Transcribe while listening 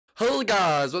Hey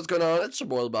guys, what's going on? It's your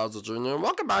boy Bowser Jr. and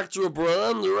welcome back to a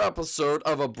brand new episode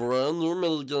of a brand new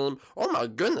minigame. Oh my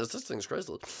goodness, this thing's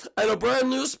crazy. And a brand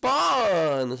new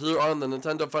spawn here on the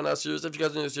Nintendo Fun series. If you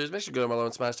guys are new to the series, make sure you go down below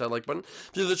and smash that like button. If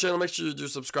you're new to the channel, make sure you do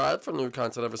subscribe for new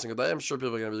content every single day. I'm sure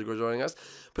people are going to be joining us.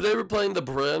 But today we're playing the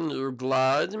brand new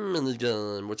Glide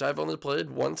minigame, which I've only played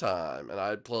one time. And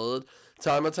I played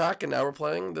Time Attack, and now we're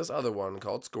playing this other one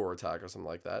called Score Attack or something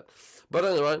like that. But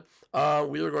anyway,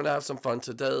 we are going to have some fun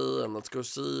today, and let's go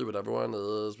see what everyone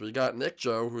is. We got Nick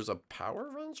Joe, who's a Power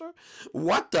Ranger?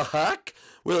 What the heck?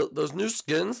 Well, those new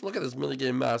skins, look at this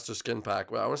minigame master skin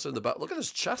pack. Well, I want to say look at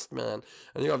his chest, man.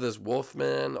 And you have this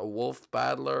Wolfman, a Wolf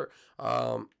Battler,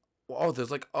 oh,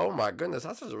 there's like, oh my goodness,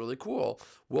 that's actually really cool.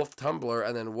 Wolf Tumbler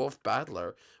and then Wolf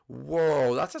Battler.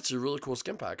 Whoa, that's actually a really cool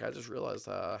skin pack. I just realized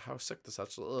how sick this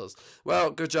actually is. Well,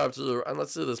 good job to you. And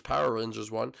let's see this Power Rangers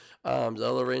one.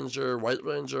 Yellow Ranger, White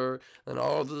Ranger, and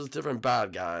all these different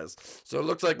bad guys. So it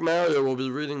looks like Mario will be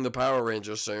reading the Power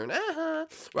Rangers soon.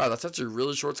 Wow, that's actually a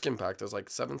really short skin pack. There's like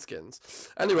 7 skins.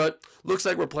 Anyway, looks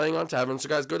like we're playing on Tavern. So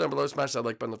guys, go down below, smash that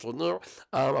like button if you're new.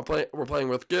 We're playing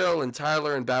with Gil and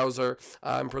Tyler and Bowser.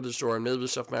 I'm pretty sure, and maybe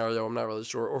Chef Mario. I'm not really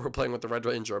sure. Or we're playing with the Red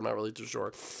Ranger. I'm not really too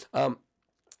sure.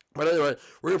 But anyway,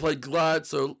 we're going to play Glide,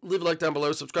 so leave a like down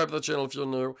below, subscribe to the channel if you're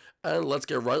new, and let's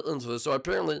get right into this. So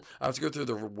apparently, I have to go through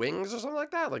the wings or something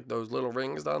like that, like those little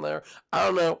rings down there. I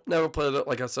don't know, never played it.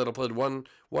 Like I said, I played one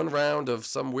round of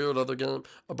some weird other game,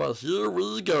 but here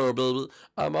we go, baby.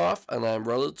 I'm off, and I'm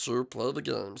ready to play the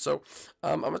game. So,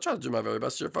 I'm going to try to do my very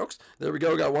best here, folks. There we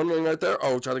go, got one ring right there.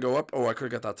 Oh, try to go up. Oh, I could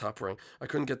get that top ring. I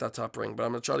couldn't get that top ring, but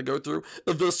I'm going to try to go through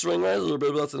this ring right here,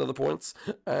 baby. That's another points.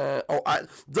 Dang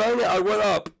it, I went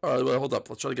up. All right, wait, hold up.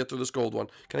 Let's try to get through this gold one.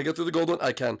 Can I get through the gold one?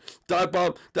 I can. Dive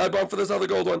bomb for this other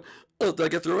gold one. Oh, did I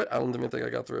get through it? I don't even think I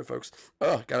got through it, folks.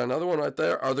 Oh, got another one right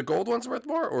there. Are the gold ones worth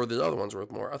more, or are the other ones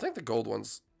worth more? I think the gold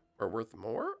ones are worth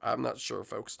more. I'm not sure,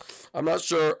 folks. I'm not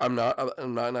sure. I'm not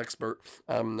an expert.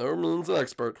 I'm no means an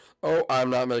expert. Oh, I'm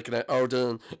not making it. Oh,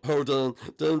 Dan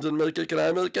didn't make it. Can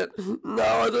I make it? No,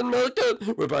 I didn't make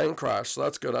it. We're playing Crash, so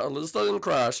that's good. At least I didn't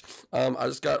crash. I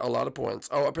just got a lot of points.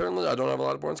 Oh, apparently I don't have a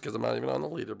lot of points because I'm not even on the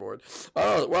leaderboard.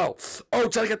 Oh, well. Oh,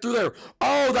 try to get through there.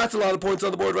 Oh, that's a lot of points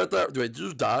on the board right there. Wait, do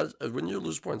you die? When you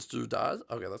lose points, do you die?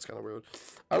 Okay, that's kind of weird.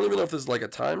 I don't even know if this is like a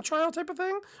time trial type of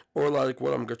thing or like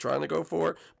what I'm trying to go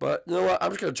for, but you know what?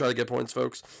 I'm just going to try to get points,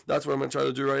 folks. That's what I'm going to try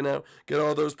to do right now. Get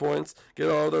all those points. Get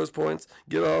all those points.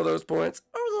 Get all those points.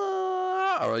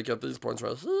 Oh, yeah. All right, get these points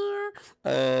right here.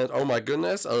 And, oh my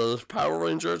goodness, a Power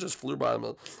Ranger just flew by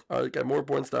me. All right, get more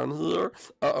points down here.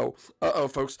 Uh-oh,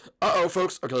 folks.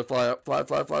 Okay, fly up. Fly.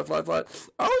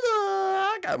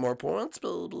 Oh, yeah. Got more points,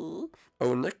 baby.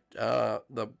 Oh, Nick,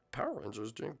 the Power Ranger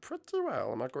is doing pretty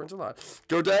well. I'm not going to lie.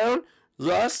 Go down.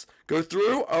 Yes, go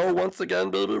through. Oh, once again,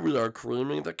 baby, we are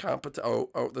creaming the competition.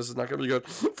 Oh, this is not going to be good.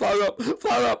 Fly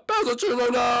up. Bowser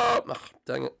Jr., no. Oh,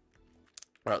 dang it.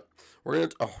 All right, we're going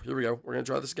to, oh, here we go. We're going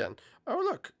to try this again.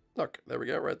 Oh, look, there we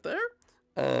go, right there.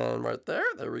 And right there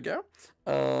we go.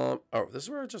 Oh, this is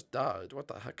where I just died. What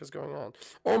the heck is going on?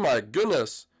 Oh, my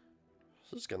goodness.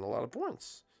 He's getting a lot of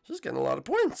points.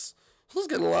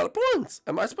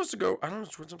 Am I supposed to go? I don't know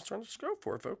which I'm trying to go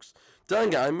for, folks.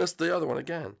 Dang it, I missed the other one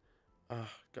again.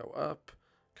 Go up.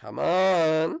 Come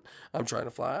on. I'm trying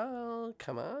to fly out.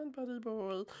 Come on, buddy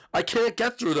boy. I can't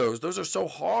get through those. Those are so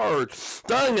hard.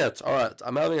 Dang it. All right.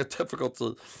 I'm having a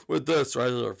difficulty with this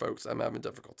right here, folks. I'm having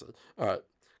difficulty. All right.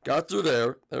 Got through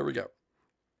there. There we go.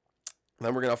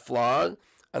 Then we're going to fly.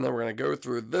 And then we're going to go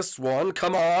through this one.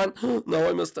 Come on. No,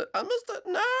 I missed it.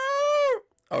 No.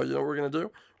 Oh, you know what we're going to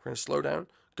do? We're going to slow down.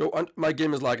 Go on. My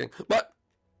game is lagging. But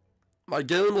my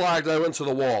game lagged. I went to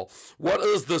the wall. What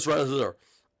is this right here?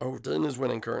 Oh, Dane is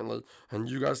winning currently. And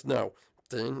you guys know,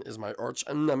 Dane is my arch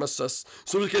nemesis.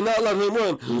 So we cannot let him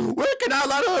win. We cannot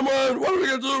let him win. What are we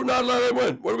going to do? Not let him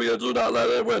win. What are we going to do? Not let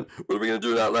him win. What are we going to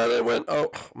do? Not let him win. Oh,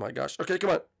 my gosh. Okay,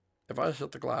 come on. If I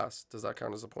hit the glass, does that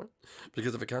count as a point?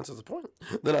 Because if it counts as a point,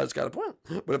 then I just got a point.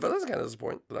 But if it doesn't count as a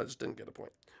point, then I just didn't get a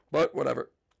point. But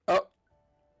whatever. Oh.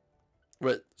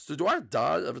 Wait, so do I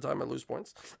die every time I lose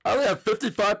points? I only have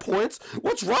 55 points?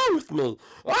 What's wrong with me?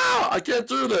 Ah, I can't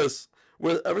do this.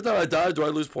 Wait, every time I die, do I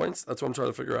lose points? That's what I'm trying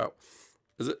to figure out.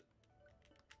 Is it?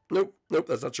 Nope,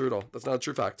 that's not true at all. That's not a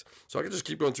true fact. So I can just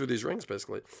keep going through these rings,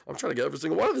 basically. I'm trying to get every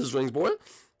single one of these rings, boy.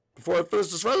 Before I finish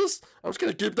this race, I'm just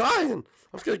going to keep dying. I'm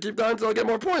just going to keep dying until I get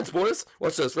more points, boys.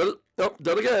 Watch this. Ready? Oh,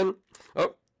 done again.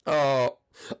 Oh,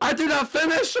 I did not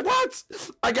finish. What?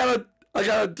 I got a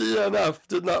DNF.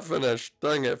 Did not finish.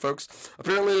 Dang it, folks.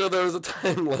 Apparently there was a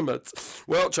time limit.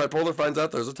 Well, Tripolar finds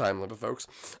out there's a time limit, folks.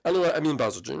 Anyway, I mean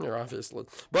Bowser Jr., obviously.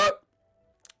 But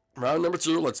Round number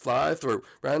 2, let's fly through.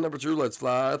 Round number 2, let's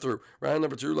fly through. Round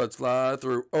number 2, let's fly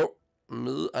through. Oh,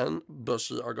 me and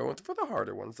Bushy are going for the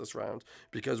harder ones this round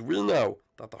because we know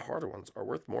that the harder ones are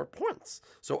worth more points.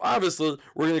 So obviously,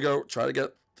 we're going to go try to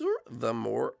get through the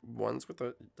more ones with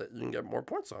that you can get more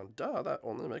points on. Duh, that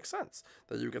only makes sense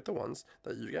that you get the ones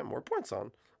that you get more points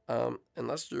on.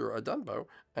 Unless you're a Dumbo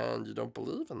and you don't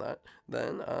believe in that,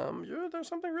 then there's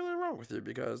something really wrong with you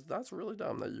because that's really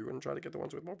dumb that you wouldn't try to get the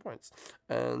ones with more points.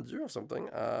 And you have something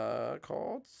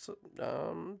called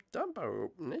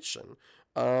Dumbo Nation.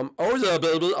 Oh yeah,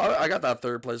 baby, I got that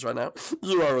 3rd place right now.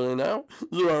 You already know.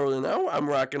 You already know. I'm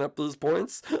racking up these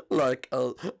points like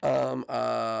a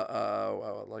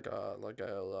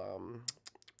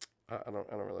I don't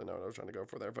really know what I was trying to go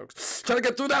for there, folks. Trying to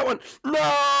get through that one.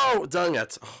 No! Dang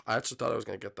it. Oh, I actually thought I was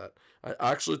going to get that.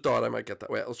 I actually thought I might get that.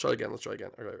 Wait, let's try again. Let's try again.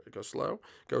 All right, go slow.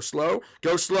 Go slow.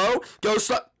 Go slow. Go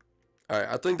slow. All right,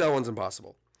 I think that one's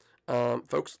impossible.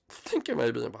 Folks, I think it may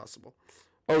be impossible.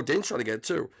 Oh, Dane's trying to get it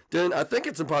too. Dane, I think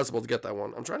it's impossible to get that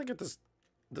one. I'm trying to get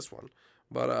this one.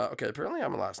 But, okay, apparently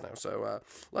I'm last now. So,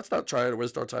 let's not try to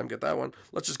waste our time get that one.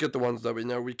 Let's just get the ones that we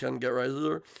know we can get right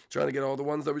here. Trying to get all the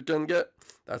ones that we can get.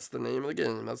 That's the name of the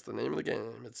game. That's the name of the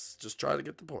game. It's just try to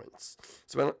get the points.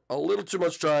 Spent a little too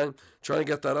much time trying to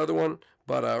get that other one.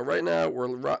 But, right now,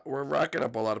 we're racking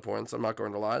up a lot of points. I'm not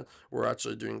going to lie. We're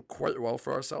actually doing quite well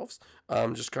for ourselves.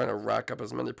 Just kind of rack up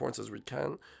as many points as we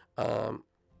can.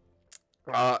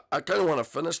 I kind of want to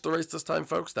finish the race this time,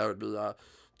 folks. That would be,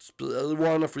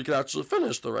 A1 if we could actually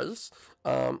finish the race.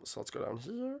 So let's go down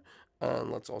here,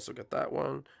 and let's also get that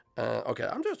one. Okay,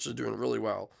 I'm actually doing really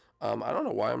well. I don't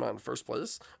know why I'm not in 1st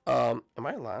place. Am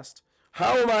I in last?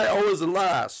 How am I always in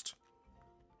last?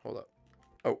 Hold up.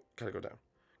 Oh, gotta go down.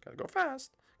 Gotta go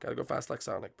fast. Gotta go fast like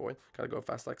Sonic Boy. Gotta go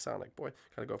fast like Sonic Boy.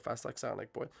 Gotta go fast like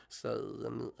Sonic Boy. Stay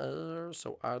in the air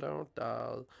so I don't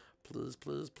die. Please,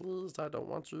 please, please, I don't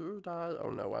want to die. Oh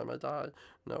no, I might die.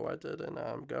 No, I didn't.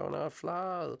 I'm gonna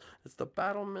fly. It's the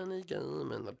battle mini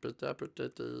game and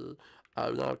the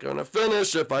I'm not gonna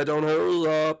finish if I don't hurry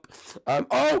up.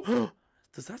 Oh!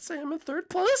 Does that say I'm in 3rd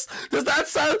place? Does that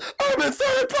say I'm in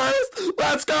 3rd place?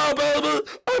 Let's go, baby!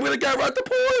 I'm gonna get right the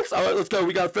points. All right, let's go.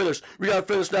 We gotta finish. We gotta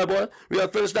finish now, boy. We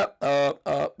gotta finish now.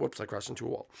 Whoops! I crashed into a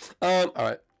wall. All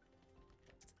right.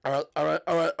 All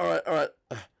right.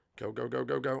 Go, go, go,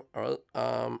 go, go. All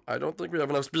right. I don't think we have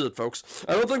enough speed, folks.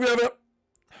 I don't think we have enough.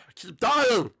 I keep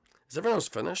dying. Is everyone else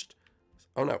finished?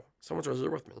 Oh no, someone's right here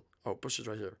with me. Oh, Bush is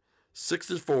right here.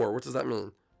 64. What does that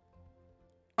mean?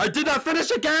 I did not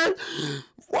finish again.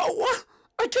 Whoa, what?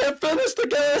 I can't finish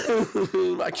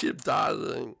again. I keep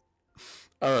dying.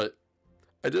 All right.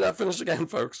 I did not finish again,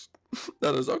 folks.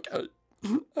 That is okay.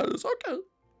 That is okay.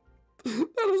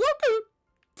 That is okay.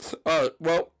 All right.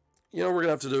 Well, you know what we're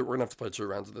gonna have to do? We're gonna have to play 2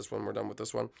 rounds of this one. We're done with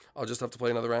this one. I'll just have to play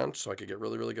another round so I could get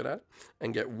really, really good at it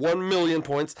and get 1 million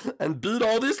points and beat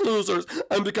all these losers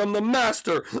and become the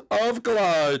master of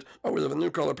Glide. Oh, we have a new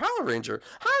color Power Ranger.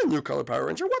 Hi, new color Power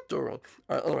Ranger. What doing?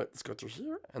 All right, let's go through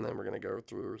here, and then we're gonna go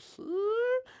through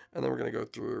here, and then we're gonna go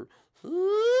through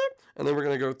here, and then we're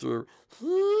gonna go through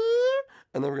here,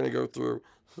 and then we're gonna go through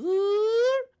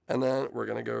here. And then we're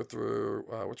going to go through,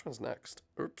 which one's next?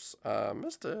 Oops,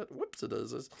 missed it. Whoopsie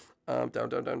daisies.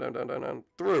 Down,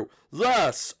 through.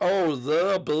 Yes! Oh,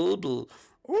 the baby.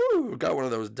 Ooh, got one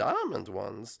of those diamond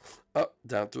ones. Up,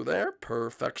 down through there.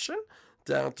 Perfection.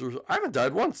 Down through, I haven't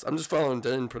died once. I'm just following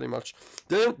Dane pretty much.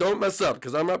 Dane, don't mess up,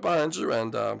 because I'm right behind you,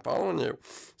 and I'm following you.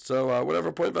 So,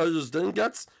 whatever point values Dane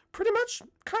gets, pretty much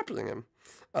copying him.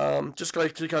 Just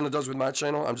like he kind of does with my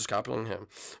channel, I'm just copying him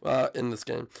in this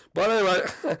game. But anyway,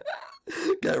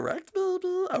 get wrecked,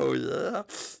 baby. Oh yeah.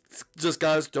 Just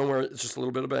guys, don't worry. It's just a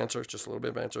little bit of banter. Just a little bit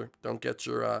of banter. Don't get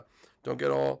your don't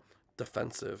get all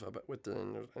defensive about with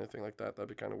Dean or anything like that. That'd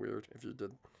be kind of weird if you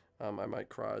did. I might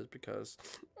cry because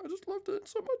I just loved it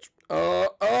so much.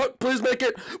 Please make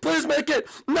it. Please make it.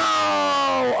 No,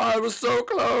 I was so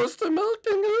close to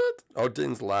making it. Oh,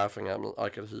 Dean's laughing at me. I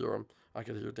could hear him. I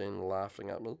could hear Dane laughing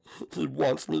at me. He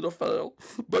wants me to fail,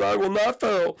 but I will not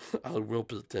fail. I will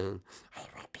beat Dane. I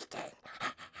will beat Dane.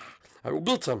 I will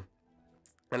beat him,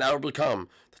 and I will become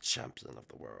the champion of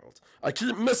the world. I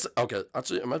keep missing. Okay,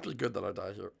 actually, it might be good that I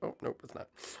die here. Oh, nope, it's not.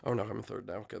 Oh, no, I'm in 3rd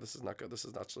now. Okay, this is not good. This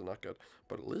is actually not good.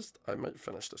 But at least I might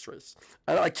finish this race.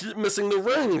 And I keep missing the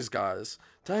rings, guys.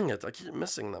 Dang it, I keep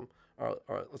missing them. All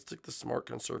right, let's take the smart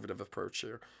conservative approach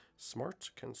here. Smart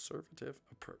conservative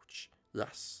approach.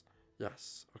 Yes.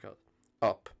 Yes, okay.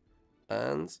 Up,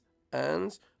 and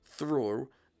through,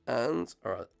 and,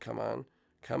 all right, come on.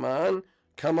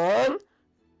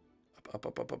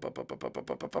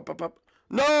 Up.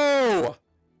 No!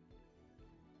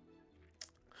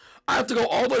 I have to go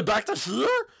all the way back to here?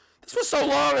 This was so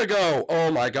long ago.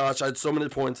 Oh my gosh, I had so many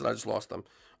points and I just lost them.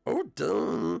 Oh,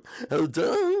 done. Oh,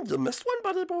 done. You missed one,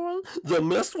 buddy boy. You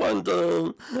missed one,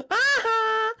 done.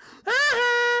 Ah-ha.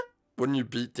 Ah-ha. Wouldn't you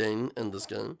beat Dane in this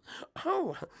game?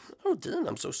 Oh, Dane,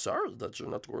 I'm so sorry that you're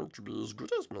not going to be as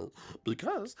good as me,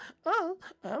 because I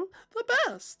am the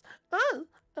best. I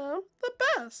am the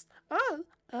best. I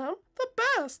am the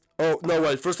best. Oh, no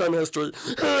way. First time in history,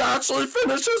 he actually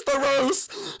finishes the race.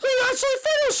 He actually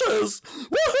finishes.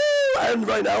 Woohoo! And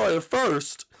right now I have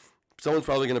first. Someone's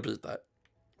probably going to beat that.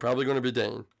 Probably going to be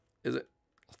Dane. Is it?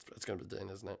 It's going to be Dane,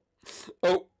 isn't it?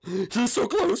 Oh, he's so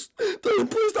close. Dane,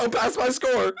 please don't pass my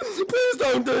score. Please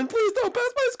don't, Dane. Please don't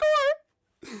pass my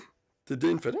score. Did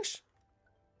Dane finish?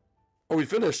 Oh, he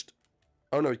finished.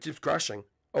 Oh, no, he keeps crashing.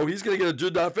 Oh, he's going to get a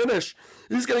did not finish.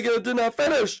 He's going to get a did not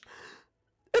finish.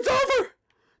 It's over.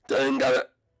 Dane got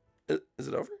it. Is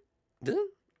it over? Dane?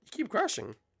 You keep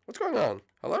crashing. What's going on?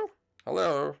 Hello?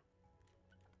 Hello?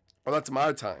 Oh, that's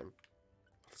my time.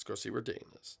 Let's go see where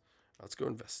Dane is. Let's go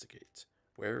investigate.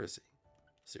 Where is he?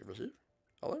 Is he over here?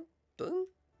 Hello? Dane?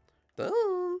 Dane?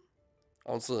 I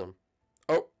don't see him.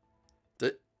 Oh.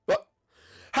 What?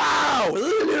 How? He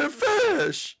didn't even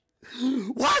finish!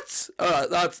 What?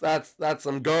 That's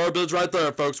some garbage right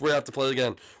there, folks. We have to play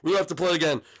again. We have to play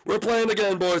again. We're playing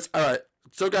again, boys. Alright.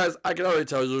 So, guys, I can already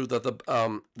tell you that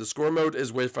the score mode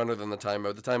is way funner than the time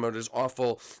mode. The time mode is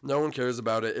awful. No one cares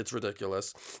about it. It's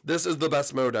ridiculous. This is the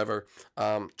best mode ever.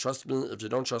 Trust me. If you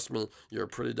don't trust me, you're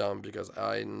pretty dumb, because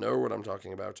I know what I'm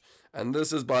talking about. And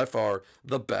this is by far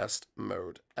the best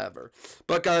mode ever.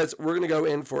 But, guys, we're going to go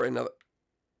in for another...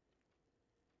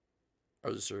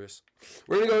 Are you serious?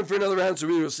 We're going to go in for another round, so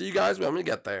we will see you guys when we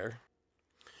get there.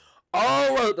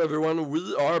 Alright, everyone,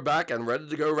 we are back and ready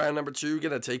to go round number 2.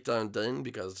 Gonna take down Dane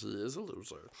because he is a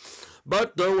loser.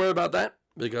 But don't worry about that,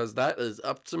 because that is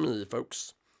up to me,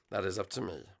 folks. That is up to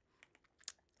me.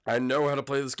 I know how to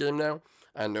play this game now.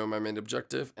 I know my main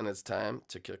objective, and it's time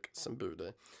to kick some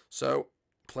booty. So,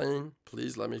 plane,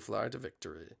 please let me fly to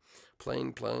victory.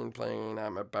 Plane, plane, plane,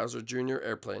 I'm a Bowser Jr.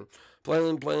 airplane.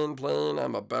 Plane, plane, plane,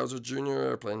 I'm a Bowser Jr.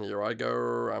 airplane. Here I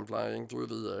go, I'm flying through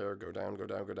the air. Go down, go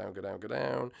down, go down, go down, go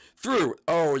down. Through!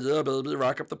 Oh, yeah, baby,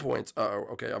 rack up the points. Uh-oh,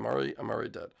 okay, I'm already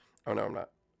dead. Oh, no, I'm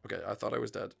not. Okay, I thought I was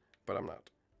dead, but I'm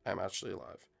not. I'm actually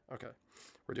alive. Okay,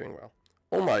 we're doing well.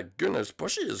 Oh, my goodness,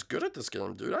 Bushy is good at this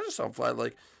game, dude. I just saw him fly,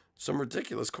 like, some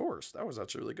ridiculous course. That was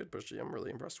actually really good, Bushy. I'm really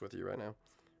impressed with you right now.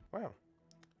 Wow.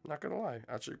 Not gonna lie,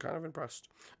 actually kind of impressed.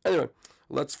 Anyway,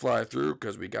 let's fly through,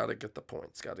 because we gotta get the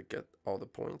points. Gotta get all the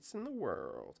points in the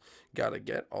world. Gotta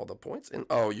get all the points in...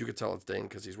 Oh, you could tell it's Dane,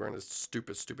 because he's wearing his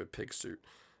stupid pig suit.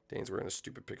 Dane's wearing a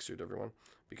stupid pig suit, everyone.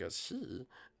 Because he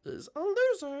is a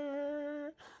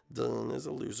loser. Dane is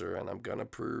a loser, and I'm gonna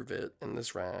prove it in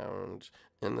this round.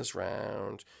 In this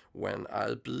round, when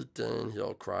I beat Dane,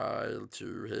 he'll cry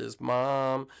to his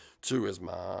mom.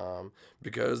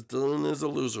 Because Dane is a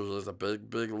loser. He's a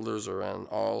big loser, and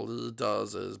all he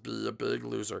does is be a big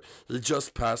loser. He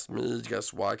just passed me.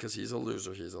 Guess why? Because he's a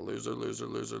loser. He's a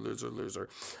loser.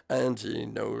 And he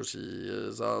knows he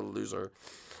is a loser.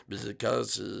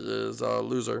 Because he is a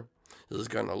loser. He's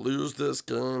gonna lose this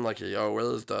game like he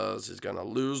always does. He's gonna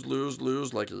lose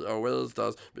like he always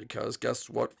does. Because guess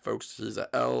what, folks? He's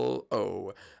a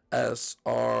L-O-S-R.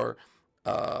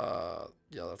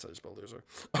 Yeah, that's how you spell loser.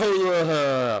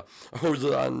 Oh,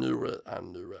 yeah, I knew it.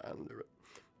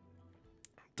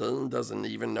 Dane doesn't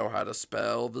even know how to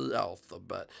spell the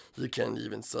alphabet. He can't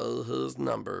even say his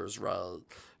numbers right.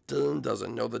 Dane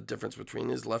doesn't know the difference between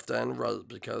his left and right,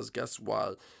 because guess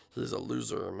what? He's a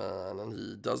loser, man, and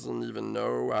he doesn't even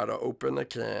know how to open a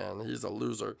can. He's a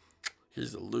loser.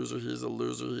 He's a loser.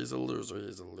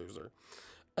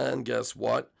 And guess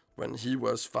what? When he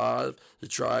was 5, he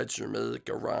tried to make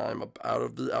a rhyme out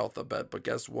of the alphabet, but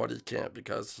guess what? He can't,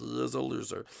 because he is a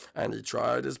loser. And he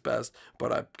tried his best,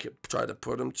 but I tried to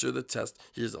put him to the test.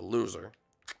 He's a loser.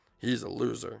 He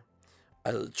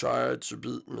tried to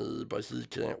beat me, but he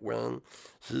can't win.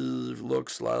 He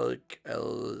looks like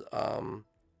a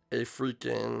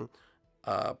freaking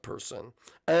person.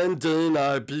 And Dane,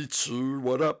 I beat you.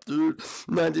 What up, dude?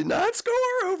 99 score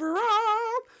overall.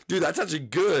 Dude, that's actually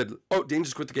good. Oh, Dane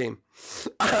just quit the game.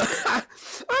 I'm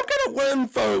gonna win,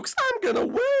 folks. I'm gonna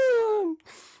win.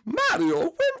 Mario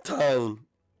win time.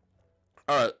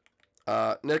 Alright.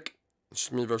 Nick, it's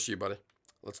just me versus you, buddy.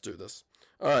 Let's do this.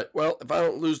 Alright, well, if I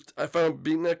don't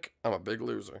beat Nick, I'm a big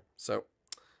loser. So,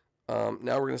 now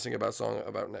we're gonna sing a song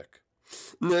about Nick.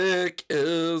 Nick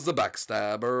is a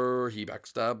backstabber. He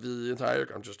backstabbed the entire...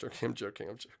 I'm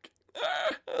joking.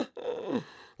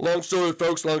 Long story,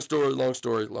 folks. Long story. You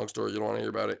don't want to hear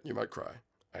about it. You might cry.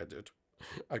 I did.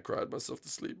 I cried myself to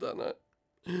sleep that night.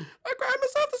 I cried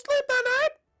myself to sleep that night.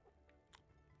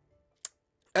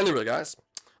 Anyway, guys,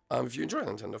 if you enjoy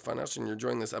Nintendo Funhouse and you're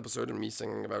enjoying this episode and me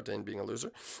singing about Dane being a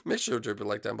loser, make sure to drop a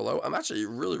like down below. I'm actually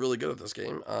really, really good at this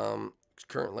game.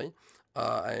 Currently,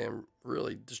 I am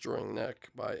really destroying Nick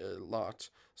by a lot.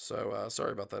 So,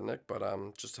 sorry about that, Nick, but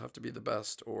just have to be the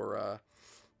best. Or,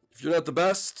 if you're not the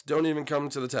best, don't even come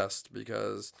to the test,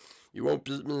 because you won't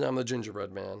beat me. I'm the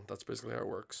gingerbread man. That's basically how it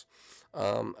works.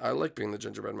 I like being the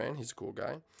gingerbread man. He's a cool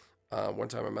guy. One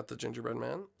time I met the gingerbread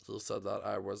man. He said that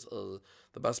I was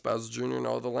the best Bowser Jr. in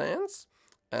all the lands.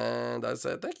 And I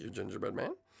said, thank you, gingerbread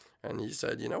man. And he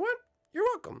said, you know what? You're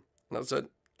welcome. And I said,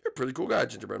 you're a pretty cool guy,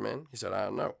 gingerbread man. He said, I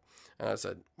don't know. And I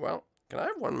said, well, can I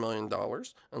have $1 million?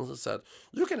 And he said,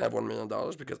 you can have $1 million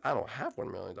because I don't have $1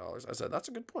 million. I said, that's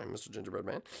a good point, Mr. Gingerbread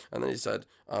Man. And then he said,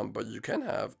 but you can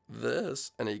have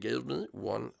this. And he gave me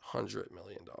 $100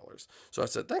 million. So I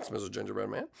said, thanks, Mr. Gingerbread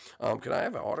Man. Can I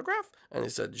have an autograph? And he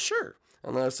said, sure.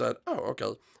 And then I said, oh,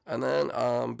 okay. And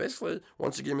then basically,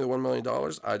 once he gave me the $1 million,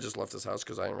 I just left his house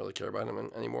because I didn't really care about him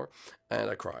anymore. And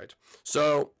I cried.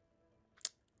 So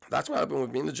that's what happened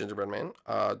with me and the Gingerbread Man.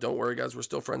 Don't worry, guys. We're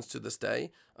still friends to this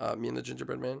day. Me and the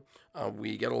Gingerbread Man.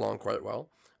 We get along quite well.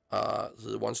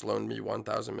 He once loaned me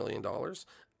 $1,000 million,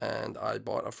 and I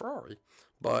bought a Ferrari.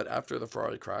 But after the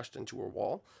Ferrari crashed into a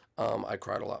wall, I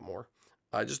cried a lot more.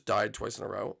 I just died twice in a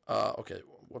row. Okay,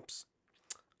 whoops.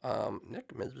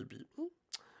 Nick maybe beat me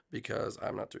because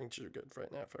I'm not doing too good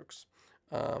right now, folks.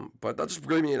 But that just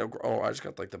gave me I just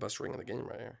got like the best ring in the game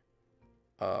right here.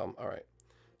 All right.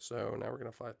 So now we're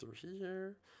going to fly through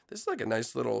here. This is like a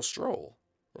nice little stroll.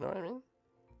 You know what I mean?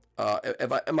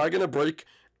 Am I going to break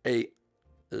I'm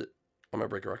going to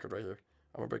break a record right here.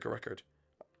 I'm going to break a record.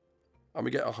 I'm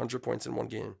going to get 100 points in one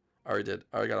game. I already did.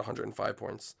 I already got 105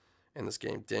 points in this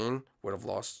game. Dane would have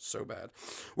lost so bad.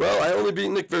 Well, I only beat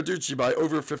Nick Verducci by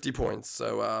over 50 points.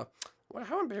 So,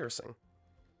 how embarrassing.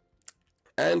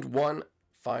 And one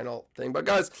final thing. But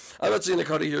guys, I'm actually going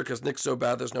to cut it here because Nick's so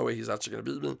bad, there's no way he's actually going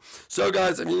to beat me. So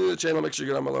guys, if you're new to the channel, make sure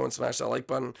you go down below and smash that like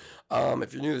button.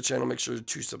 If you're new to the channel, make sure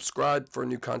to subscribe for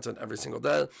new content every single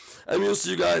day. And we'll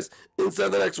see you guys inside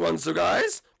the next one. So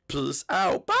guys, peace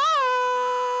out. Bye!